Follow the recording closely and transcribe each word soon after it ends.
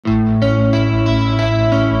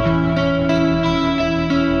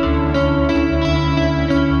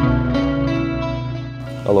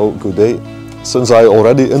So good day. Since I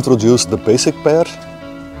already introduced the basic pair,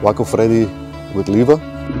 Wako Freddy with Liva,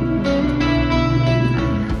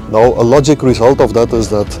 now a logic result of that is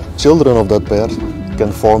that children of that pair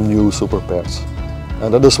can form new super pairs.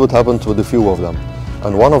 And that is what happened with a few of them.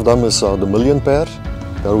 And one of them is the million pair.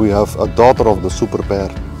 There we have a daughter of the super pair,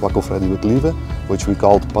 Wako Freddy with Liva, which we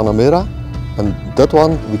called Panamera. And that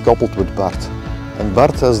one we coupled with Bart. And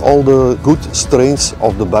Bart has all the good strains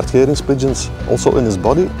of the Bart-Gerings pigeons also in his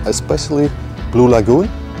body, especially Blue Lagoon,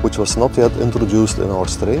 which was not yet introduced in our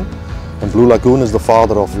strain. And Blue Lagoon is the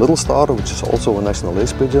father of Little Star, which is also a national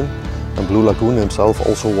ace pigeon. And Blue Lagoon himself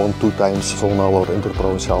also won 2 times zonal or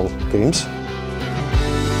interprovincial games.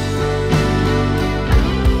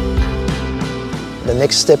 The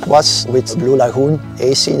next step was with Blue Lagoon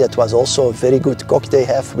AC. That was also a very good cock they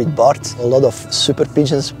have with Bart. A lot of super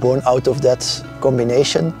pigeons born out of that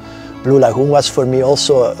combination. Blue Lagoon was for me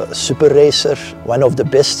also a super racer, one of the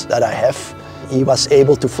best that I have. He was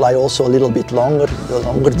able to fly also a little bit longer, the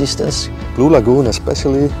longer distance. Blue Lagoon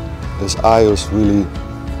especially, his eye is really,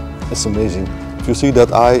 it's amazing. If you see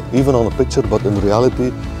that eye, even on a picture, but in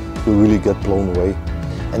reality, you really get blown away.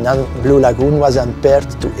 And then Blue Lagoon was unpaired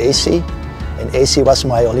to AC. And AC was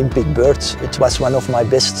my Olympic bird. It was one of my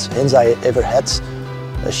best hens I ever had.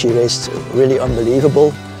 She raced really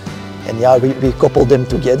unbelievable. And yeah, we coupled them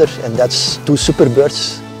together, and that's 2 super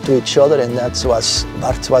birds to each other, and that was,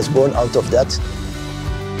 Bart was born out of that.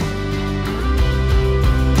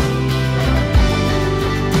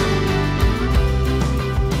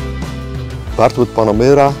 Bart with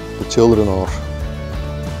Panamera, the children are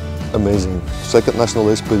amazing. Second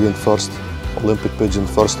national ace pigeon, first Olympic pigeon,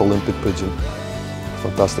 first Olympic pigeon.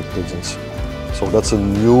 Fantastic pigeons. So that's a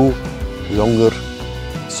new, younger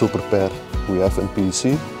super pair we have in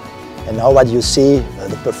PEC. And now what you see,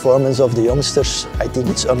 the performance of the youngsters, I think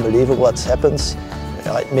it's unbelievable what happens.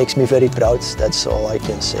 It makes me very proud, that's all I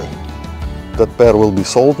can say. That pair will be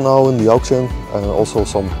sold now in the auction, and also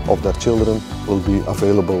some of their children will be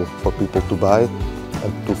available for people to buy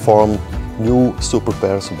and to form new super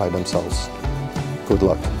pairs by themselves. Good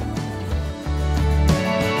luck.